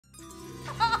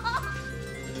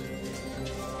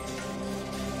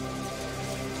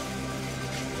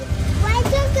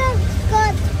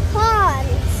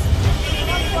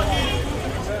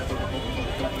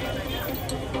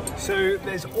So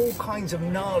there's all kinds of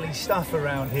gnarly stuff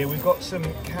around here. We've got some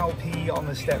cow pee on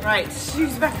the step. Right,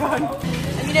 shoes back on.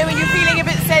 And you know when you're feeling a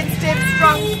bit sensitive,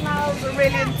 strong smells are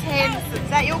really intense, is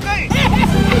that your goat?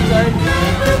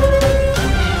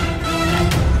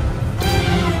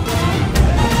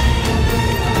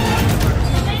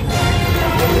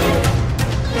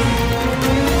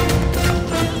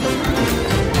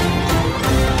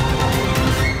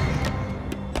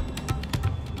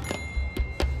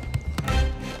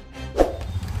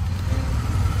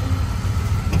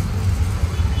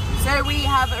 So we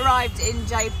have arrived in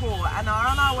Jaipur and are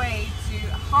on our way to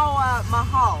Hawa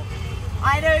Mahal.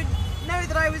 I don't know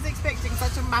that I was expecting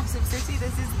such a massive city.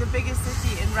 This is the biggest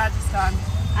city in Rajasthan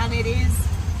and it is,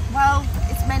 well,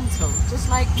 it's mental, just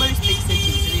like most big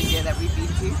cities in India that we've been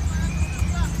to.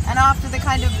 And after the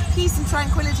kind of peace and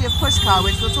tranquility of Pushkar,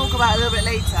 which we'll talk about a little bit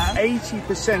later.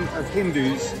 80% of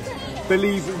Hindus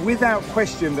believe without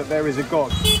question that there is a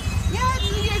God. Yeah,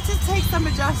 it just takes some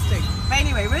adjusting. But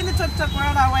anyway, we're in the tuk-tuk, we're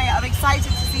on our way. I'm excited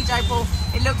to see Jaipur.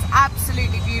 It looks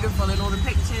absolutely beautiful in all the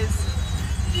pictures.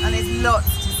 And there's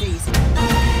lots to see.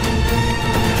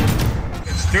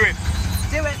 Let's do it.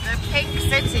 Let's do it, the pink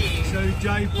city. So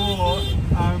Jaipur,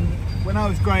 when I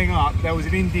was growing up, there was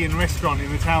an Indian restaurant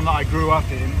in the town that I grew up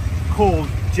in called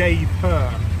Jaipur.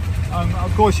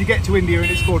 Of course, you get to India and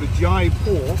it's called a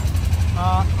Jaipur.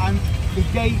 And the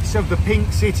gates of the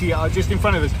pink city are just in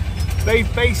front of us. They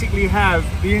basically have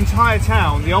the entire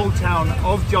town, the old town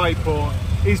of Jaipur,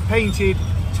 is painted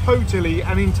totally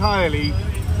and entirely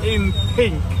in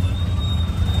pink.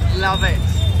 Love it.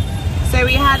 So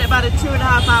we had about a 2.5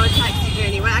 hour taxi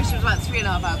journey. Well, actually it was about 3.5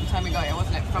 hours by the time we got here,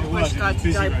 wasn't it? From Pushkar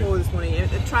to Jaipur this morning.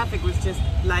 The traffic was just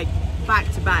like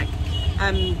back to back.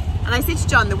 And I said to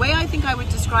John, the way I think I would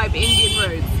describe Indian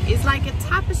roads is like a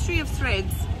tapestry of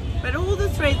threads, but all the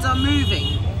threads are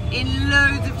moving in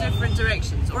loads of different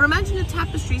directions. Or imagine a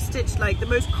tapestry stitched like the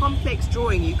most complex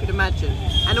drawing you could imagine.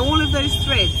 And all of those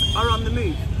threads are on the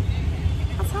move.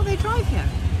 That's how they drive here.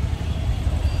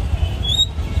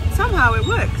 Somehow it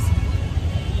works.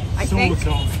 I think.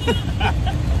 Sort of.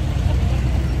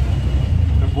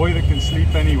 The boy that can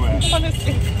sleep anywhere.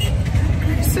 Honestly,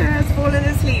 Sir has fallen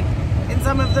asleep in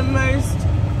some of the most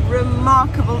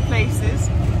remarkable places.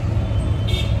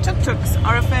 Tuk-tuks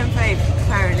are a firm fave,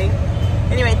 apparently.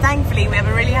 Anyway, thankfully we have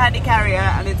a really handy carrier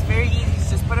and it's very easy to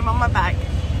just put him on my back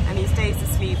and he stays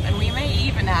asleep. And we may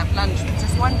even have lunch with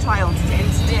just one child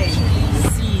today.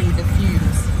 See the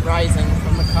fumes rising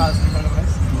from the cars in front of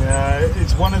us. Yeah,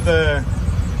 it's one of the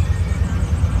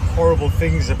horrible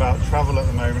things about travel at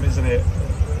the moment, isn't it?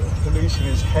 Pollution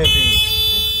is heavy.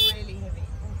 It's really heavy.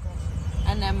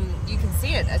 Oh gosh. And you can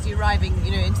see it as you're arriving,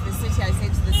 you know, into the city. I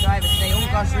said to the driver today, oh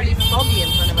gosh, really foggy in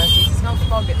front of us. It's not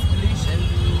fog, it's pollution.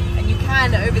 And you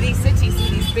can, over these cities, see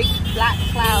these big black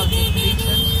clouds of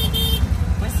pollution.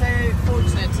 We're so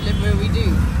fortunate to live where we do,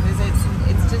 because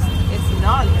it's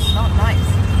gnarly, it's not nice.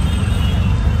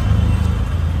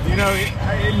 You know,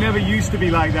 it never used to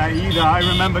be like that either. I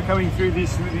remember coming through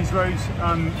these roads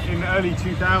in early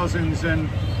 2000s and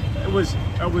it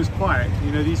was quiet.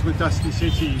 You know, these were dusty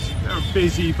cities. They were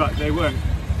busy, but they weren't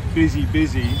busy,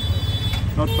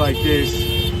 not like this.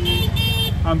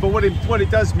 But what it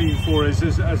does mean for us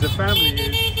as a family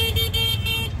is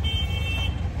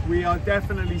we are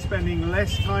definitely spending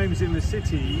less times in the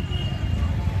city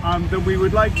than we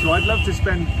would like to. I'd love to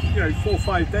spend, you know, 4 or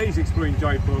 5 days exploring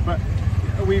Jaipur, but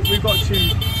we've got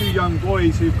two young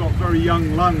boys who've got very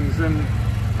young lungs, and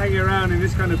hanging around in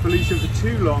this kind of pollution for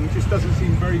too long just doesn't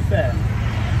seem very fair.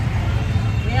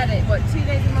 We had it, what, 2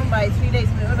 days in Mumbai, 3 days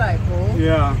in Udaipur.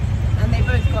 Yeah. And they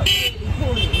both got really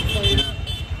poorly. So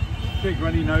big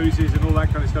runny noses and all that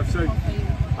kind of stuff. So,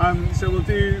 so we'll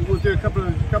do a couple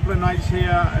of nights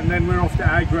here, and then we're off to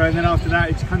Agra, and then after that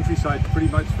it's countryside pretty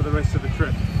much for the rest of the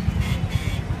trip.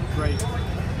 Great.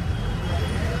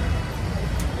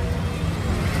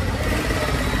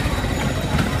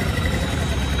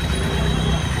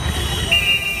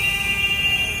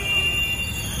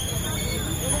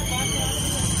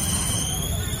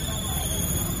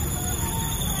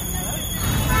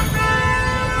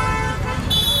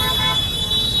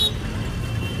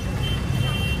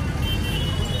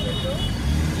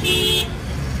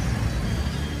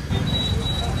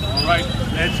 Right,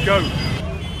 let's go.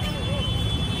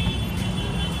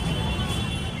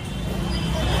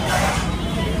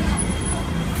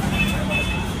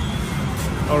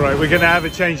 All right, we're going to have a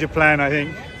change of plan, I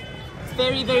think. it's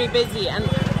very, very busy, and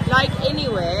like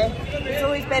anywhere, it's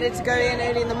always better to go in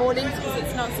early in the mornings because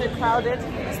it's not so crowded,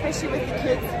 especially with the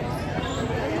kids.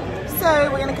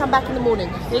 So we're going to come back in the morning,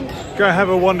 I think. Go have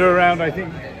a wander around, I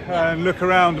think. and look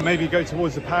around and maybe go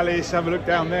towards the palace, have a look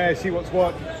down there, see what's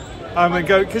what, and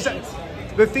go, because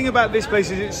the thing about this place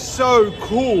is it's so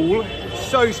cool,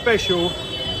 so special.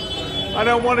 I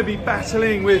don't want to be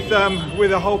battling with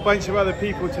a whole bunch of other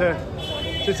people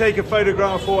to take a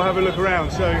photograph or have a look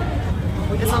around. So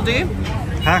this'll do.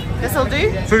 Huh? This'll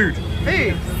do. Food.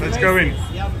 Food. Let's go in.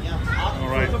 All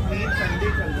right.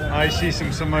 I see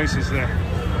some samosas there.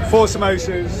 4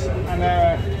 samosas and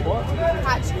what?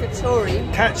 Catch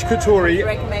Kachori. Catch Kachori.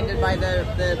 Recommended by the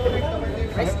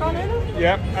restaurant owner.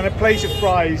 Yeah, and a plate of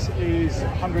fries is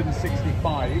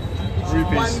 165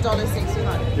 rupees.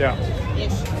 $1.65. Yeah.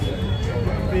 Ish.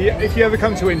 If you ever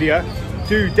come to India,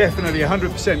 do definitely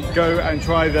 100% go and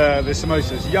try the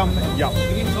samosas. Yum, yum.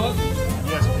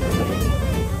 Yes.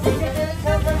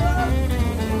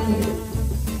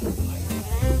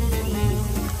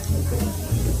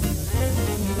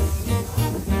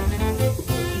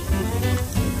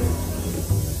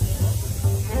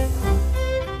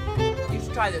 You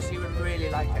should try this. You would really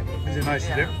like it. Is it nice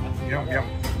to do? Yum, yum.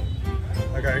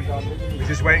 Okay, we're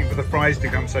just waiting for the fries to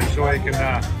come so Soya can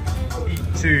eat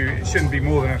too. It shouldn't be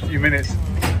more than a few minutes.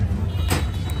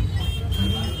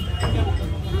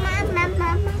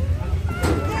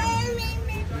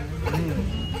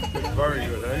 Very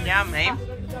good, eh? Yeah, mate.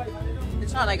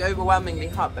 It's not like overwhelmingly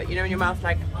hot, but you know in your mouth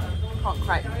like can't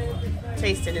quite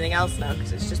taste anything else now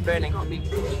because it's just burning on me.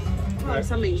 Oh,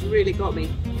 something's really got me.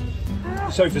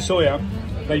 So for Soya,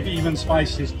 they've even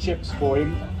spiced his chips for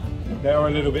him. They are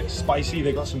a little bit spicy.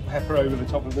 They've got some pepper over the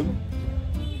top of them.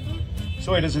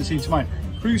 Soya doesn't seem to mind.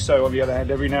 Crusoe, on the other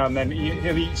hand, every now and then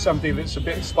he'll eat something that's a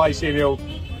bit spicy and he'll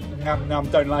nom,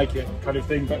 don't like it kind of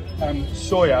thing. But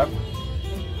Soya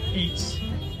eats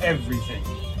everything.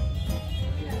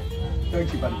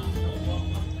 Don't you, buddy?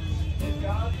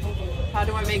 How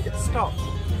do I make it stop?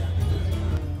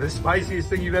 The spiciest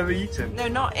thing you've ever eaten? No,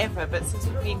 not ever, but since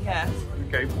we've been here.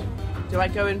 Okay. Do I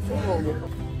go in full?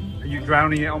 Are you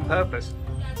drowning it on purpose?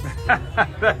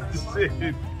 That's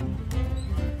it.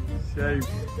 Shame.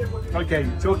 Okay,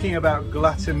 talking about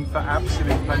glutton for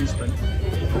absolute punishment.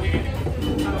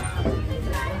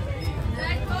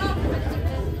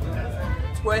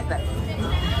 It's worth it.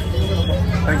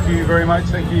 Thank you very much,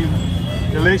 thank you.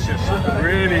 Delicious.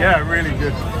 Really, yeah, really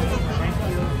good.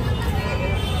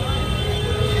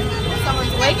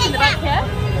 Someone's awake in the back here.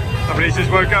 Somebody just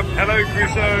woke up. Hello,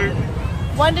 Crusoe.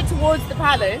 Wander towards the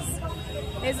palace.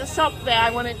 There's a shop there I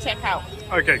want to check out.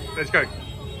 Okay, let's go.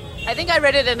 I think I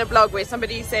read it in a blog where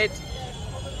somebody said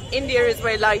India is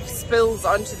where life spills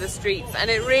onto the streets, and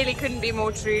it really couldn't be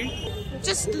more true.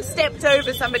 Just stepped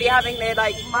over somebody having their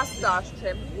like mustache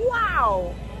trim.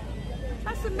 Wow,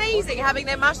 that's amazing, having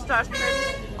their mustache trim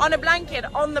on a blanket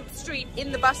on the street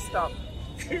in the bus stop.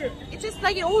 It's just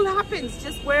like it all happens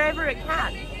just wherever it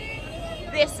can.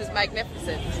 This is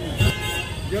magnificent.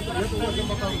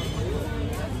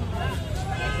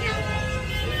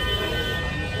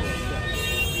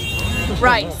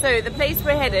 Right, so the place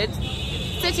we're headed,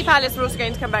 City Palace, we're also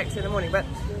going to come back to in the morning, but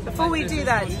before we do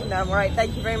that, no, I'm all right,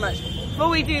 thank you very much. Before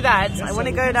we do that, I want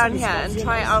to go down here and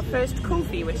try our first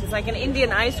kulfi, which is like an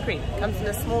Indian ice cream. It comes in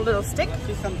a small little stick.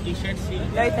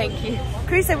 No, thank you.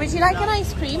 Crusoe, would you like an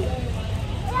ice cream?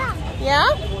 Yeah. Yeah?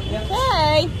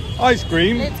 Okay. Ice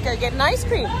cream? Let's go get an ice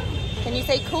cream. Can you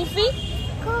say kulfi?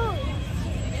 Cool.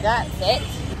 That's it.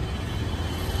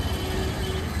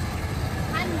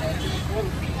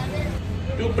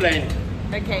 Two plain.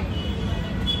 Okay.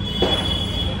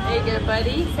 There you go,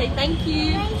 buddy. Say thank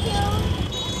you. Thank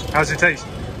you. How's it taste?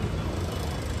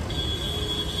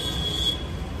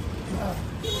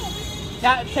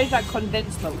 That tastes like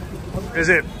condensed milk. Is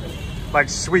it like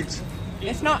sweet?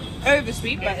 It's not over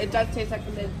sweet, but it does taste like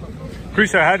condensed milk.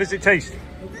 Crusoe, how does it taste?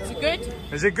 Is it good?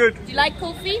 Is it good? Do you like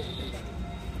kulfi?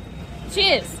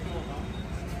 Cheers.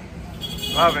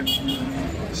 Love it.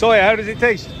 Soya, how does it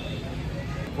taste?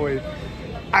 Boy,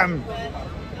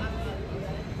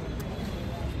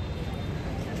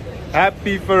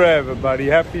 happy forever, buddy.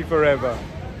 Happy forever.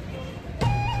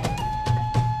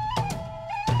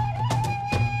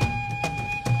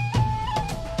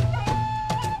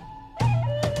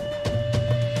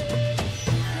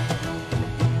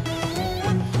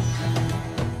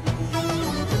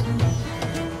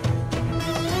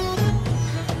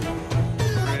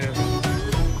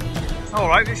 All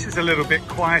right, this is a little bit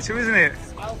quieter, isn't it?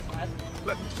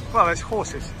 Well, there's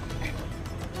horses.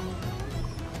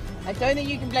 I don't think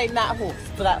you can blame that horse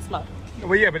for that smell.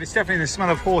 Well, yeah, but it's definitely the smell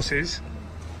of horses.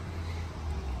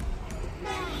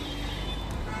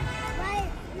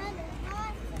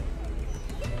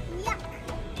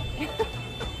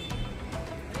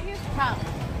 Cow.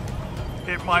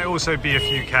 It might also be a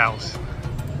few cows.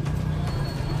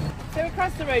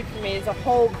 across the road from me is a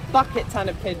whole bucket ton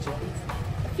of pigeons,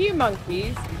 a few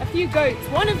monkeys, a few goats,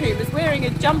 one of whom is wearing a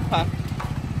jumper.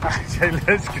 Okay,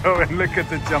 let's go and look at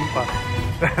the jumper.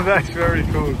 That's very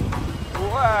cool.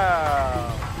 Wow.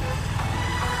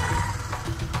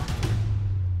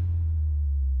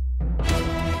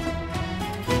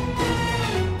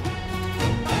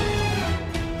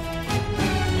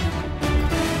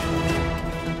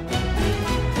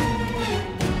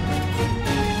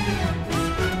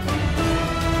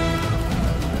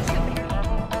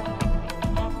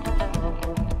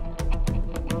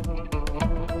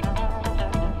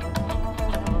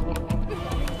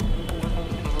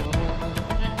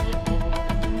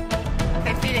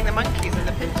 The monkeys and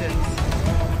the pigeons.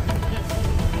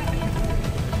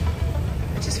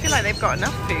 I just feel like they've got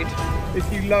enough food.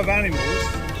 If you love animals,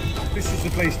 this is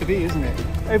the place to be, isn't it?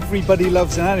 Everybody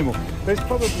loves an animal. There's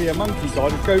probably a monkey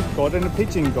god, a goat god and a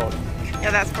pigeon god.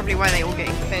 Yeah, that's probably why they're all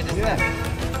getting fed, isn't it?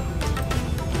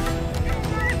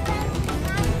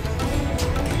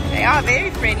 They are very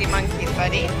friendly monkeys,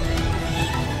 buddy.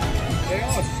 They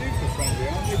are super friendly,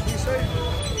 aren't they, you say?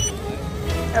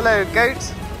 Hello,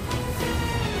 goat.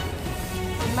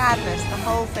 Madness, the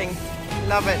whole thing.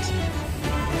 Love it.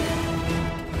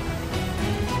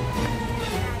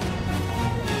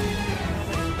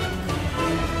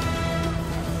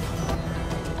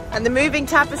 And the moving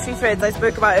tapestry threads I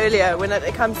spoke about earlier when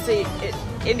it comes to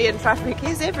Indian traffic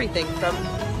is everything from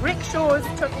rickshaws,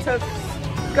 tuk-tuks,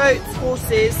 goats,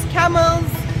 horses,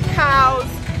 camels, cows,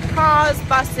 cars,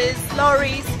 buses,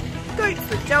 lorries, goats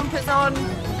with jumpers on,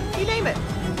 you name it.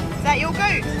 Is that your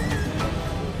goat?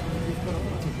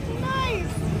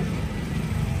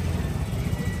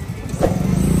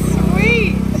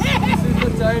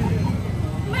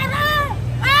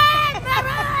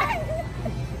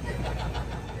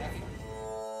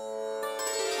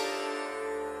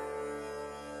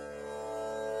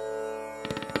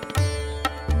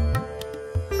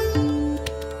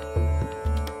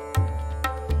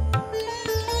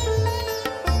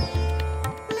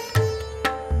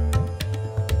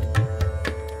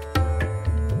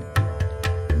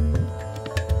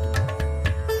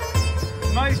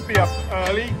 Nice to be up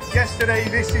early. Yesterday,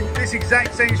 this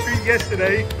exact same street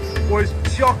yesterday was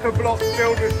chock-a-block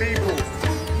filled with people.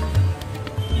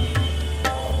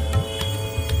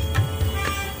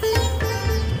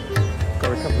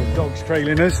 Got a couple of dogs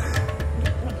trailing us.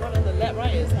 One on the left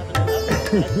right is having a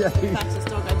lovely fattest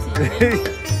dog I've seen.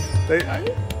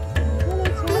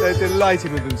 They're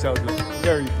delighted with themselves. Look,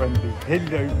 very friendly.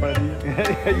 Hello,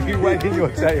 buddy. You wagging your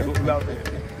tail. Love it.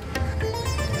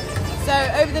 So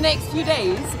over the next few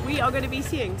days, we are going to be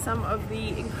seeing some of the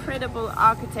incredible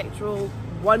architectural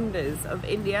wonders of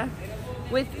India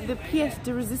with the pièce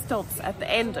de résistance at the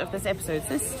end of this episode.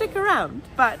 So stick around,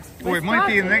 but... Well, it might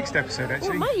be in the next episode,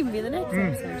 actually. Well, it might even be in the next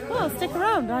episode. Well, stick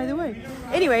around either way.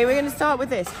 Anyway, we're going to start with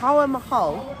this, Hawa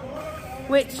Mahal,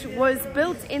 which was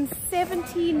built in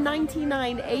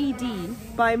 1799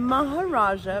 AD by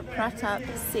Maharaja Pratap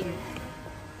Singh.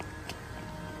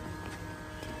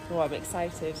 Oh, I'm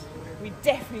excited. We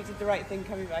definitely did the right thing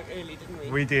coming back early, didn't we?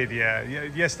 We did, yeah.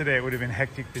 Yesterday it would have been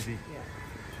hectic busy. Yeah.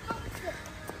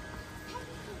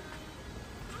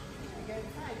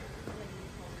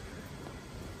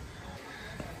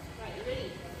 Right, you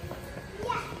ready?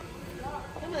 Yeah.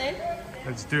 Come on then.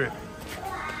 Let's do it.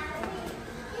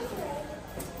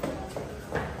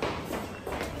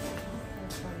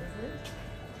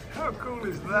 How cool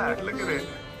is that? Look at it.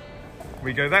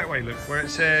 We go that way, look, where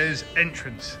it says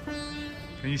entrance.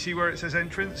 Can you see where it says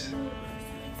entrance?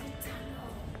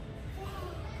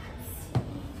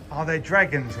 Are there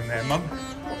dragons in there, Mum?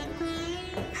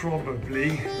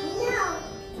 Probably.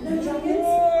 No dragons?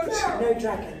 What? No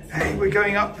dragons. Hey, we're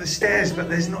going up the stairs, but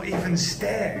there's not even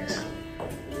stairs.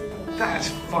 That's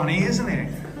funny, isn't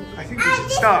it? I think we should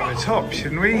start at the top,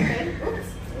 shouldn't we?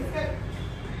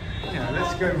 Yeah,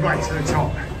 let's go right to the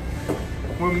top.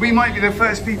 Well, we might be the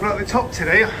first people at the top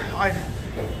today. I'm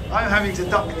having to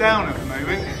duck down at the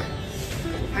moment.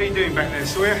 How are you doing back there,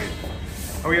 Sawyer?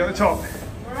 Are we at the top?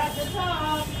 We're at the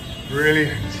top.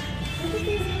 Brilliant. Look at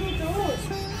these little doors.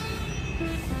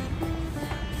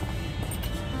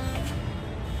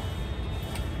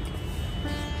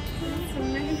 That's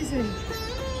amazing.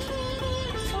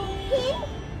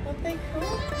 Aren't they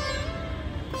cool?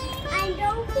 And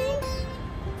open.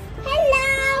 Hello.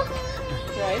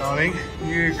 Right. Darling,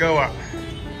 you go up.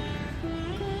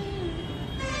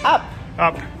 Up.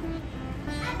 Up.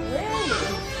 Really?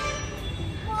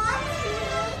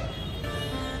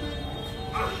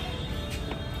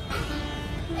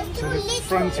 It's So too the little.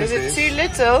 front Is of it this. too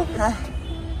little?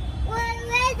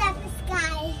 Where's that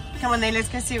sky? Come on then, let's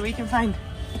go see what we can find.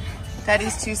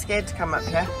 Daddy's too scared to come up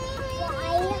here.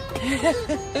 Why?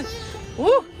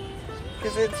 Woo!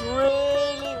 Because it's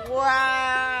really,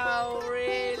 wow,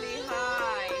 really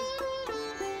high.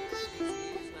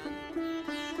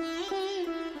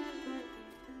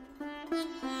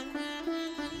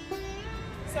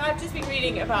 So I've just been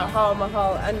reading about Har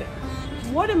Mahal, and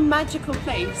what a magical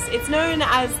place. It's known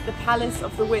as the Palace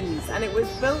of the Winds, and it was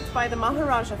built by the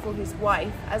Maharaja for his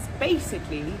wife as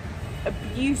basically a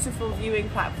beautiful viewing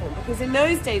platform, because in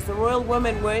those days the royal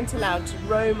women weren't allowed to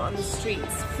roam on the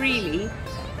streets freely,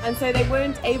 and so they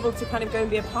weren't able to kind of go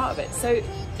and be a part of it. So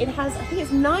it has, I think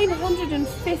it's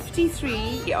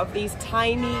 953 of these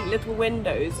tiny little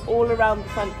windows all around the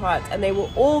front part, and they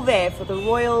were all there for the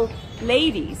royal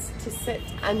ladies to sit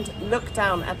and look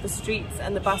down at the streets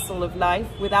and the bustle of life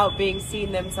without being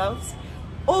seen themselves.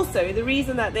 Also, the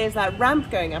reason that there's that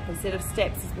ramp going up instead of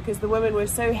steps is because the women were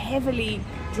so heavily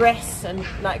dressed and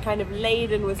like kind of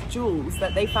laden with jewels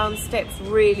that they found steps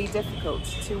really difficult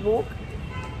to walk.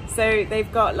 So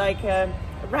they've got like a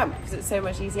ramp because it's so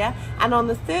much easier. And on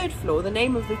the third floor, the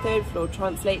name of the third floor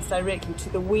translates directly to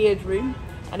the weird room,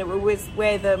 and it was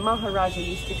where the Maharaja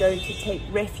used to go to take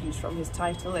refuge from his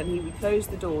title, and he would close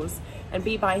the doors and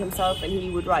be by himself, and he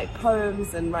would write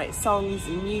poems and write songs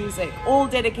and music, all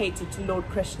dedicated to Lord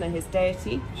Krishna, his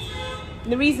deity.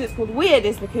 And the reason it's called weird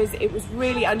is because it was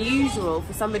really unusual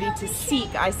for somebody to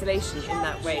seek isolation in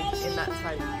that way in that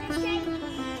time.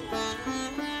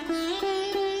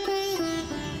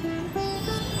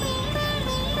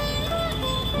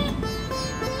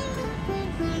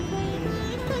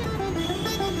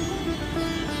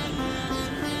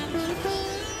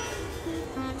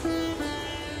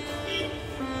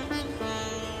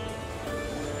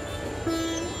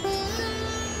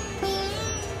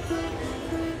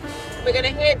 We're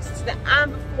going to head to the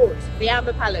Amber Fort, the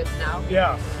Amber Palace now.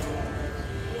 Yeah.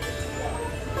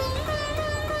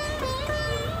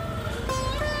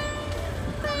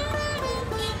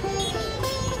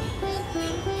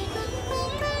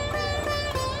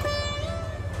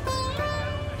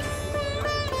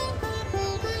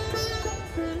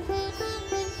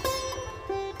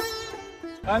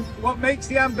 And what makes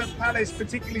the Amber Palace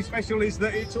particularly special is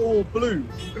that it's all blue,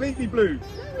 completely blue. No,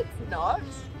 it's not.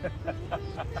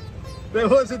 There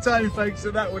was a time, folks,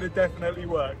 that would have definitely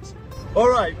worked. All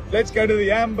right, let's go to the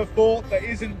Amber Fort that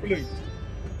isn't blue.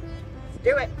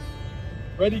 Do it.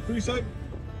 Ready, Crusoe?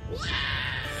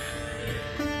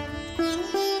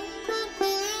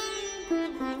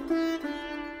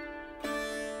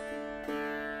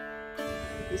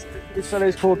 This fellow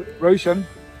is called Roshan,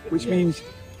 which means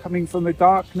coming from the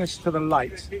darkness to the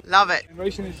light. Love it. And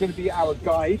Roshan is going to be our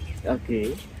guide.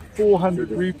 Okay.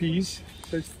 400 rupees,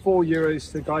 so it's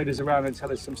 €4 to guide us around and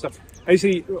tell us some stuff.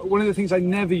 Actually, one of the things I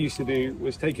never used to do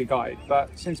was take a guide, but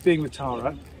since being with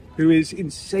Tara, who is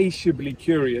insatiably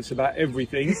curious about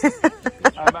everything,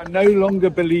 and no longer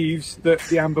believes that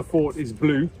the Amber Fort is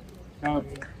blue,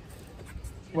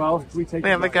 well, we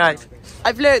have a guide.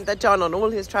 I've learned that John, on all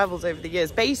his travels over the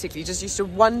years, basically just used to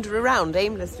wander around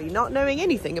aimlessly, not knowing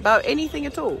anything about anything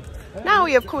at all. Now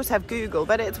we of course have Google,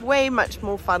 but it's way much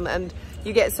more fun, and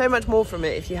you get so much more from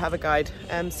it if you have a guide.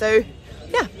 So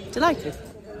yeah, delighted.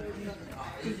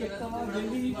 Should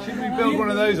we build one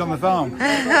of those on the farm?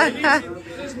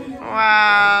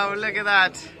 Wow, look at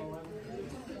that.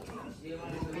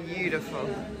 Beautiful.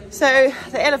 So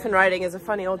the elephant riding is a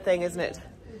funny old thing, isn't it?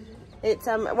 It's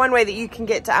one way that you can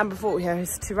get to Amber Fort here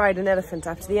is to ride an elephant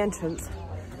after the entrance.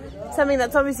 Something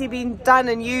that's obviously been done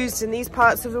and used in these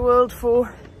parts of the world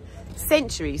for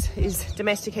centuries is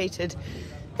domesticated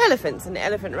elephants and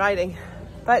elephant riding.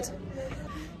 But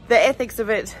the ethics of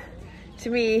it,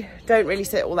 to me, don't really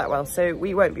sit all that well. So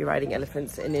we won't be riding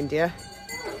elephants in India.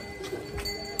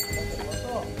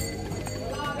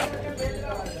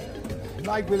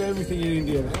 Like with everything in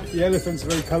India, the elephants are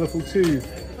very colourful too.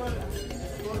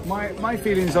 My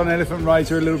feelings on elephant rides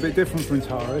are a little bit different from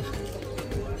Tara's.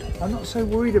 I'm not so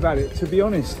worried about it, to be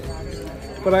honest.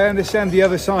 But I understand the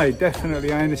other side,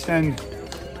 definitely. I understand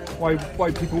why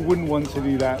people wouldn't want to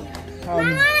do that. I'm going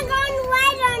to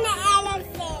ride on the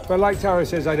elephant. But like Tara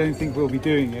says, I don't think we'll be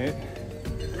doing it.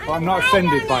 But I'm not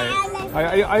offended by it.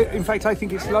 In fact, I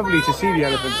think it's lovely to see the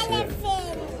elephants here.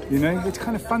 You know, it's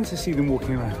kind of fun to see them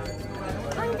walking around.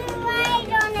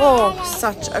 Oh,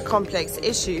 such a complex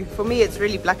issue. For me, it's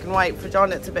really black and white. For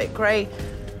John, it's a bit grey.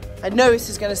 I know this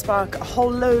is going to spark a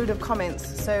whole load of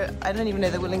comments, so I don't even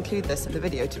know that we'll include this in the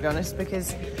video, to be honest,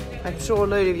 because I'm sure a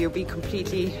load of you will be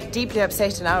completely, deeply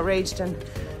upset and outraged, and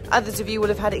others of you will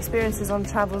have had experiences on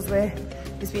travels where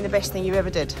it's been the best thing you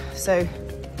ever did. So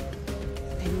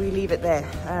maybe we leave it there.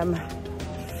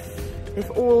 If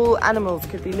all animals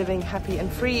could be living happy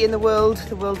and free in the world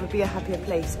would be a happier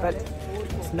place, but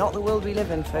it's not the world we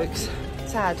live in, folks.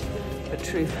 Sad, but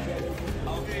true.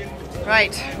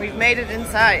 Right, we've made it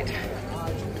inside.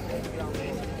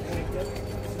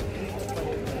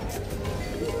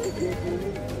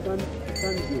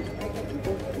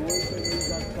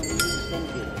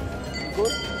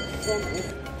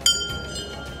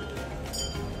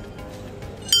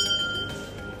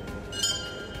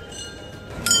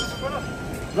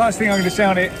 Last thing I'm going to say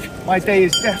on it, my day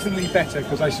is definitely better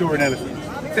because I saw an elephant.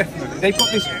 Definitely. They've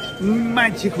got this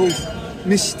magical,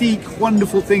 mystique,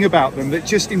 wonderful thing about them that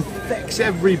just infects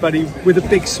everybody with a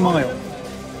big smile.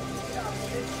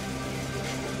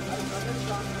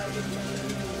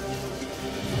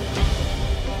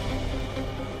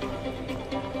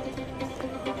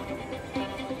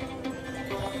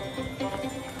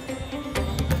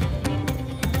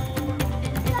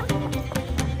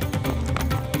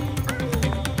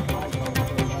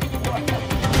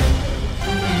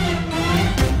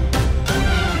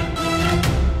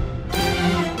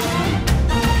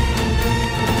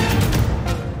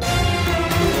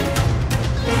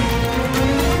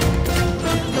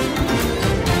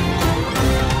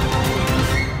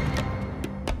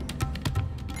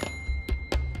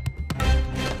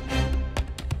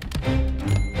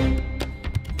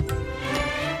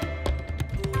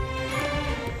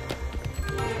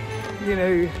 You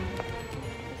know,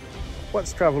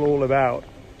 what's travel all about?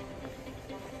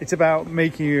 It's about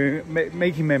making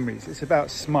memories. It's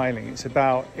about smiling. It's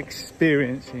about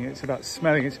experiencing. It's about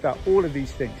smelling. It's about all of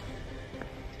these things.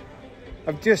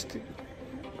 I've just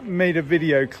made a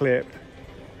video clip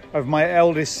of my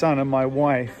eldest son and my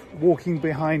wife walking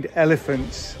behind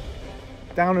elephants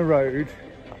down a road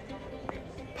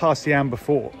past the Amber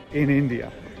Fort in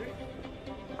India.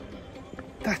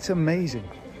 That's amazing.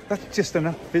 That's just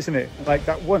enough, isn't it? Like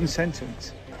that one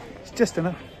sentence, it's just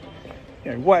enough.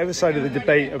 You know, whatever side of the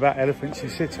debate about elephants you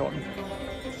sit on,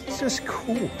 it's just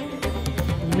cool.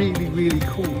 Really, really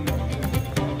cool.